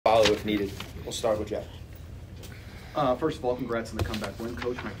follow if needed. We'll start with Jeff. First of all, congrats on the comeback win,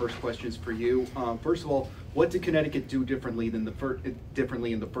 Coach. My first question is for you. First of all, what did Connecticut do differently than the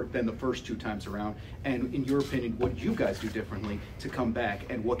first two times around? And in your opinion, what did you guys do differently to come back?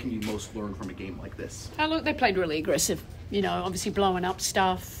 And what can you most learn from a game like this? Look, they played really aggressive. Obviously blowing up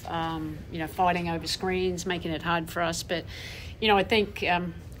stuff. Fighting over screens, making it hard for us. But I think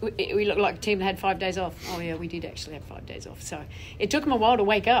we looked like a team that had 5 days off. Oh yeah, we did actually have 5 days off. So it took them a while to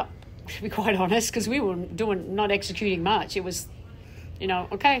wake up, to be quite honest, because we were not executing much. It was,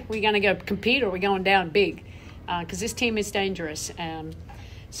 okay, we're going to go compete or we're going down big, because this team is dangerous.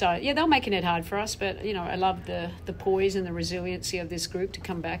 So, yeah, they're making it hard for us, but, I love the poise and the resiliency of this group to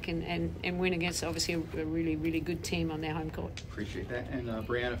come back and win against, obviously, a really, really good team on their home court. Appreciate that. And,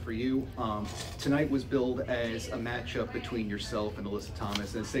 Breanna, for you, tonight was billed as a matchup between yourself and Alyssa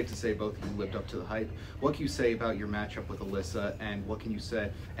Thomas, and it's safe to say both of you lived up to the hype. What can you say about your matchup with Alyssa, and what can you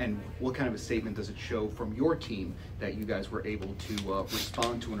say, and what kind of a statement does it show from your team that you guys were able to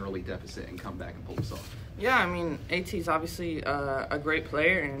respond to an early deficit and come back and pull this off? Yeah, I mean, AT's obviously a great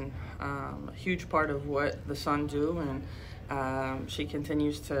player and a huge part of what the Sun do, and she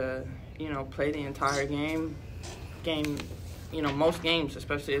continues to, play the entire game, most games,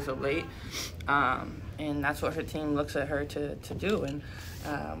 especially as of late, and that's what her team looks at her to do, and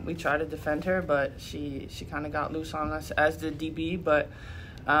we try to defend her, but she kind of got loose on us, as did DB, but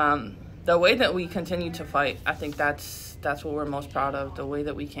the way that we continue to fight, I think that's what we're most proud of. The way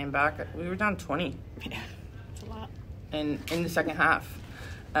that we came back, we were down 20. Yeah, it's a lot. In the second half,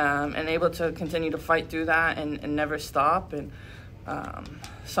 and able to continue to fight through that and never stop. And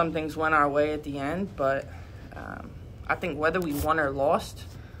some things went our way at the end, but I think whether we won or lost,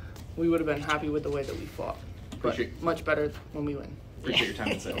 we would have been happy with the way that we fought. But much better when we win. Appreciate your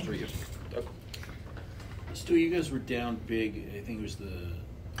time and sales for you. Stu, you guys were down big. I think it was the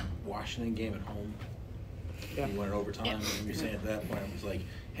Washington game at home. Yeah. You went in overtime, and you're saying at that point it was like,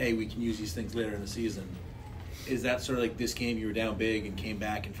 hey, we can use these things later in the season. Is that sort of like this game you were down big and came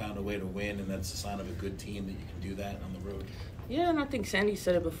back and found a way to win, and that's a sign of a good team that you can do that on the road? Yeah, and I think Sandy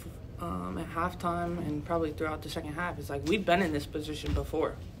said it before, at halftime and probably throughout the second half. It's like we've been in this position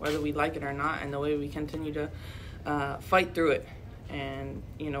before, whether we like it or not, and the way we continue to fight through it. And,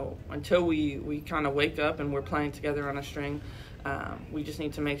 until we kind of wake up and we're playing together on a string, we just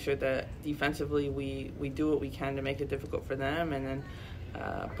need to make sure that defensively we do what we can to make it difficult for them and then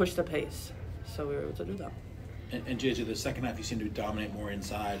push the pace. So we were able to do that. And JJ, the second half you seem to dominate more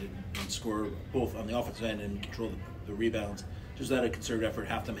inside and score both on the offensive end and control the rebounds. Just that a concerted effort,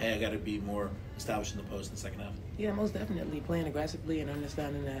 halftime, hey, I got to be more established in the post in the second half? Yeah, most definitely. Playing aggressively and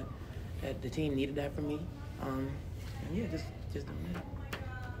understanding that the team needed that from me. And yeah, just doing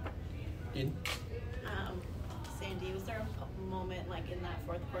that. Sandy, was there a moment like in that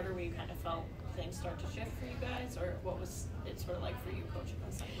fourth quarter where you kind of felt things start to shift for you guys, or what was it sort of like for you coaching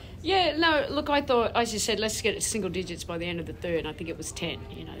on sidelines? Yeah, no, look, I thought, as you said, let's get single digits by the end of the third. I think it was 10.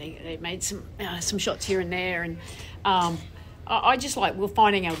 They made some shots here and there, and I just we're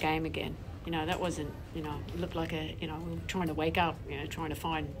finding our game again. That wasn't, it looked like we were trying to wake up, trying to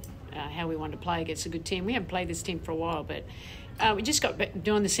find how we wanted to play against a good team. We haven't played this team for a while, but we just got back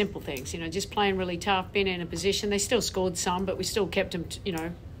doing the simple things, just playing really tough, being in a position. They still scored some, but we still kept them,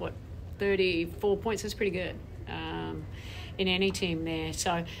 34 points. That's pretty good in any team there.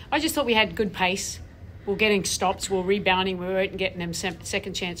 So I just thought we had good pace. We're getting stops. We're rebounding. We weren't getting them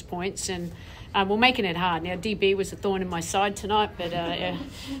second chance points, and we're making it hard. Now, DB was a thorn in my side tonight, but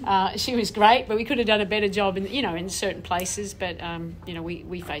she was great. But we could have done a better job in certain places. But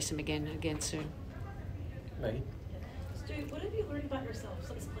we face them again soon. Maggie? Stu, what have you learned about yourself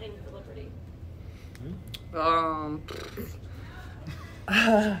since playing for Liberty?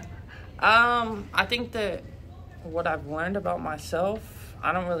 I think that what I've learned about myself,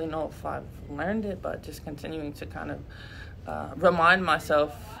 I don't really know if I've learned it, but just continuing to kind of remind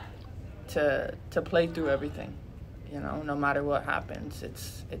myself to play through everything. No matter what happens,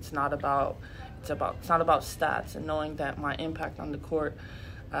 it's not about stats, and knowing that my impact on the court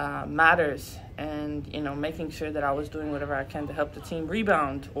matters, and making sure that I was doing whatever I can to help the team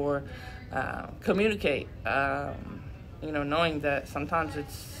rebound or communicate. Knowing that sometimes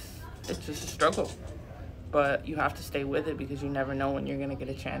it's just a struggle, but you have to stay with it because you never know when you're going to get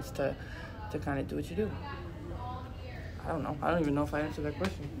a chance to kind of do what you do. I don't know. I don't even know if I answered that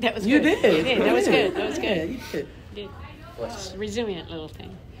question. That was You good. did. You did. That was good. That was good. Yeah, you did. You did. Resilient little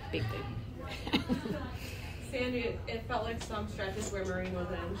thing. Big thing. Sandy, it felt like some stretches where Maureen was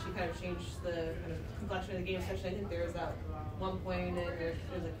in, she kind of changed the kind of complexion of the game, especially I think there was that one point in, there's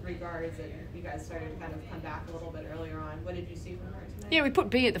like 3 guards, and you guys started to kind of come back a little bit earlier on. What did you see from her tonight? Yeah, we put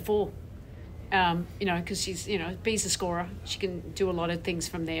B at the 4. Because she's, B's a scorer. She can do a lot of things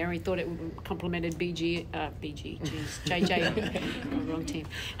from there. We thought it complemented JJ, wrong team,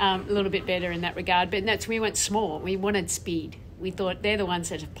 a little bit better in that regard. But we went small. We wanted speed. We thought they're the ones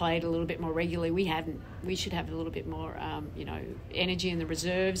that have played a little bit more regularly. We hadn't. We should have a little bit more, energy in the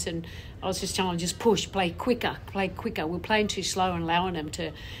reserves. And I was just telling them, just push, play quicker. We're playing too slow and allowing them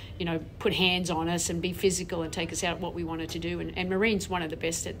to, put hands on us and be physical and take us out what we wanted to do. And Marine's one of the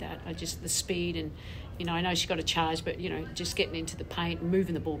best at that. Just the speed and, I know she got a charge, but, just getting into the paint and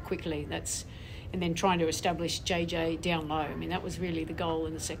moving the ball quickly. And then trying to establish JJ down low. I mean, that was really the goal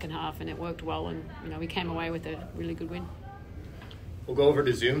in the second half, and it worked well. And, we came away with a really good win. We'll go over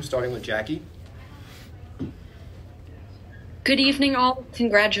to Zoom, starting with Jackie. Good evening, all.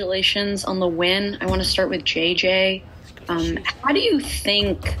 Congratulations on the win. I want to start with JJ. How do you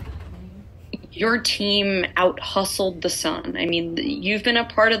think your team out-hustled the Sun? I mean, you've been a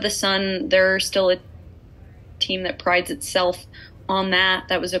part of the Sun. They're still a team that prides itself on that.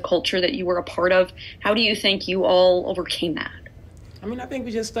 That was a culture that you were a part of. How do you think you all overcame that? I mean, I think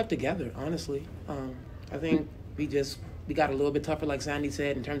we just stuck together, honestly. I think we got a little bit tougher, like Sandy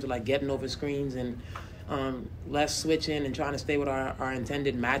said, in terms of like getting over screens and less switching and trying to stay with our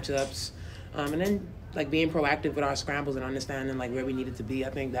intended matchups. And then like being proactive with our scrambles and understanding like where we needed to be. I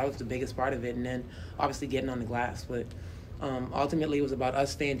think that was the biggest part of it. And then obviously getting on the glass. But ultimately it was about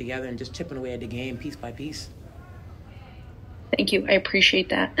us staying together and just chipping away at the game piece by piece. Thank you. I appreciate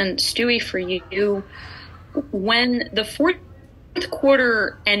that. And Stewie, for you, when the fourth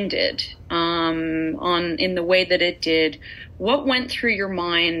quarter ended in the way that it did, what went through your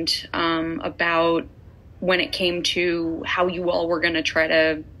mind about when it came to how you all were going to try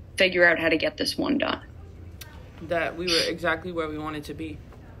to figure out how to get this one done? That we were exactly where we wanted to be.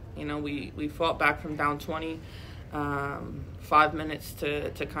 We fought back from down 20, 5 minutes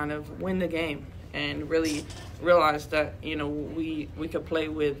to kind of win the game and really realized that, we could play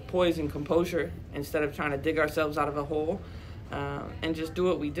with poise and composure instead of trying to dig ourselves out of a hole. And just do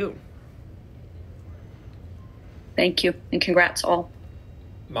what we do. Thank you, and congrats all.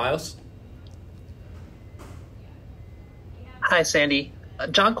 Miles? Hi, Sandy.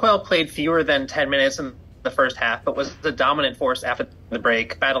 Jonquel played fewer than 10 minutes in the first half, but was the dominant force after the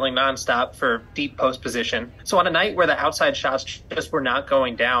break, battling nonstop for deep post position. So on a night where the outside shots just were not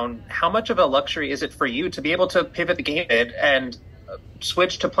going down, how much of a luxury is it for you to be able to pivot the game and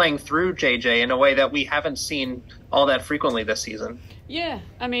switch to playing through JJ in a way that we haven't seen all that frequently this season? Yeah,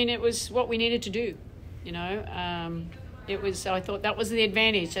 I mean, it was what we needed to do, I thought that was the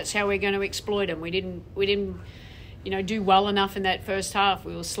advantage. That's how we're going to exploit them. We didn't do well enough in that first half.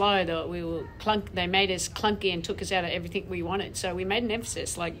 We were slow. They made us clunky and took us out of everything we wanted. So we made an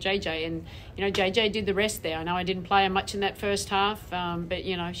emphasis like JJ, and, JJ did the rest there. I know I didn't play her much in that first half, but,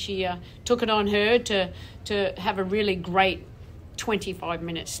 she took it on her to have a really great 25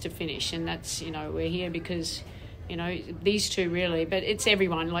 minutes to finish. And that's, we're here because, these two really, but it's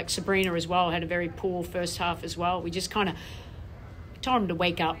everyone. Like Breanna as well had a very poor first half as well. We just kind of told them to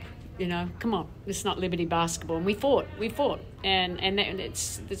wake up. Come on, this is not Liberty basketball. And we fought, and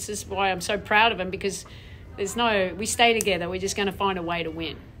this is why I'm so proud of them, because we stay together. We're just going to find a way to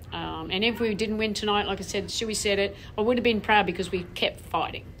win. And if we didn't win tonight, like I said, Shuey said it, I would have been proud because we kept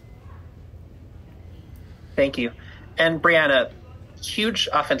fighting. Thank you. And Breanna, huge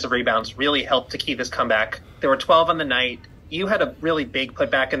offensive rebounds really helped to keep this comeback. There were 12 on the night. You had a really big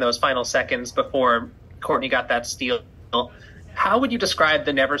putback in those final seconds before Courtney got that steal. How would you describe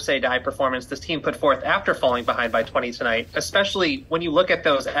the never say die performance this team put forth after falling behind by 20 tonight, especially when you look at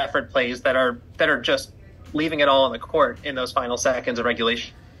those effort plays that are just leaving it all on the court in those final seconds of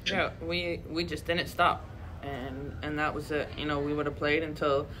regulation? Yeah, we just didn't stop, and that was it. We would have played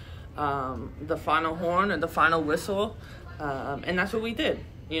until the final horn or the final whistle, and that's what we did.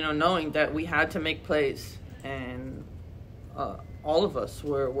 Knowing that we had to make plays, and all of us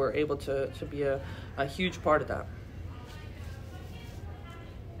were able to be a huge part of that.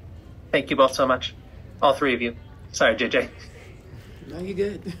 Thank you both so much. All three of you. Sorry, JJ. No, you're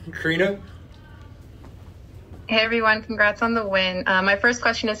good. Karina? Hey everyone, congrats on the win. My first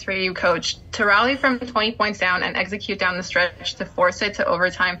question is for you, Coach. To rally from 20 points down and execute down the stretch to force it to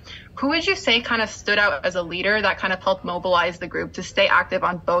overtime, who would you say kind of stood out as a leader that kind of helped mobilize the group to stay active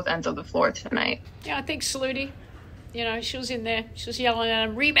on both ends of the floor tonight? Yeah, I think Saluti. She was in there. She was yelling at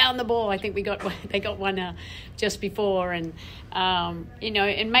him, rebound the ball. I think they got one just before, and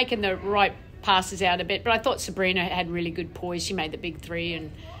and making the right passes out a bit. But I thought Breanna had really good poise. She made the big three,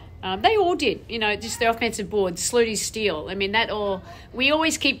 and They all did, just the offensive board, Slutty's steal. I mean, we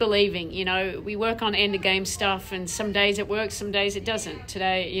always keep believing, we work on end of game stuff, and some days it works, some days it doesn't.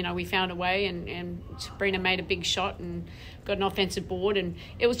 Today, we found a way, and Breanna made a big shot and got an offensive board, and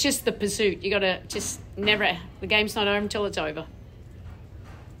it was just the pursuit. You got to just the game's not over until it's over.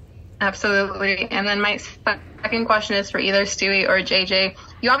 Absolutely. And then my second question is for either Stewie or JJ.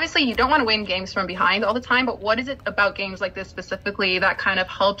 You don't want to win games from behind all the time, but what is it about games like this specifically that kind of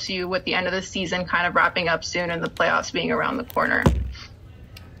helps you with the end of the season kind of wrapping up soon and the playoffs being around the corner?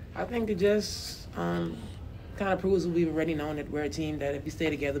 I think it just kind of proves what we've already known, that we're a team that if we stay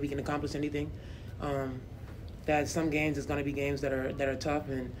together, we can accomplish anything. That some games is going to be games that are tough,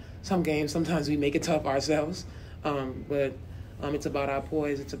 and some games sometimes we make it tough ourselves. But it's about our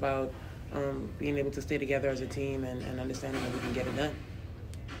poise. It's about being able to stay together as a team and understanding that we can get it done.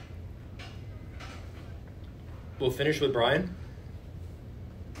 We'll finish with Brian.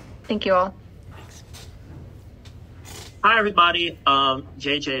 Thank you all. Thanks. Hi, everybody.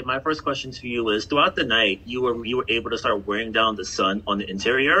 JJ, my first question to you is, throughout the night, you were able to start wearing down the sun on the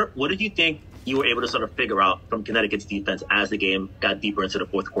interior. What did you think you were able to sort of figure out from Connecticut's defense as the game got deeper into the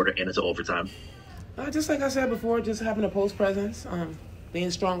fourth quarter and into overtime? Just like I said before, just having a post presence,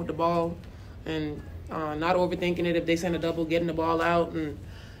 being strong with the ball, and not overthinking it. If they send a double, getting the ball out,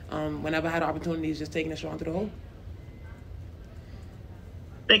 and whenever I had opportunities, just taking it strong to the hole.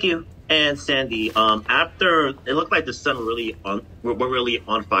 Thank you. And Sandy, after it looked like the Sun were really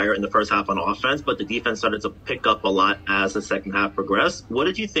on fire in the first half on offense, but the defense started to pick up a lot as the second half progressed. What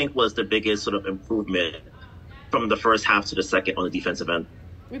did you think was the biggest sort of improvement from the first half to the second on the defensive end?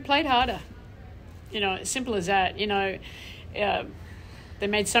 We played harder. As simple as that. They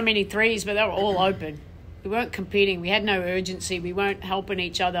made so many threes, but they were all open. We weren't competing. We had no urgency. We weren't helping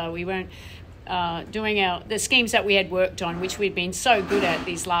each other. We weren't doing the schemes that we had worked on, which we'd been so good at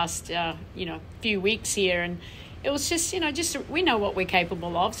these last, few weeks here. And it was just, we know what we're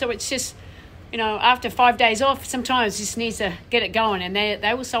capable of. So it's just, after 5 days off, sometimes just needs to get it going. And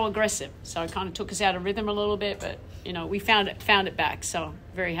they were so aggressive. So it kind of took us out of rhythm a little bit, but, we found it back. So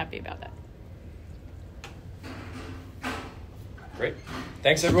very happy about that. Great.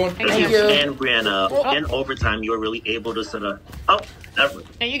 Thanks, everyone. Thank you. And Breanna, in overtime, you were really able to sort of...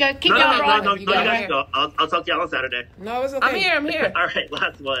 There you go. Keep No, going, Brian. you guys go. I'll talk to y'all on Saturday. No, it's okay. I'm here. All right,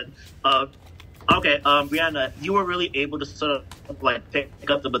 last one. Breanna, you were really able to sort of pick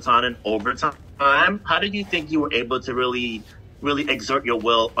up the baton in overtime. How did you think you were able to really exert your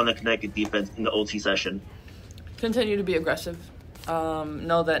will on the Connecticut defense in the OT session? Continue to be aggressive.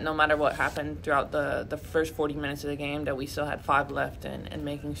 Know that no matter what happened throughout the first 40 minutes of the game, that we still had 5 left, and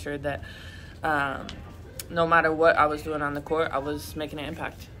making sure that no matter what I was doing on the court, I was making an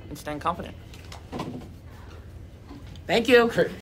impact and staying confident. Thank you. Great.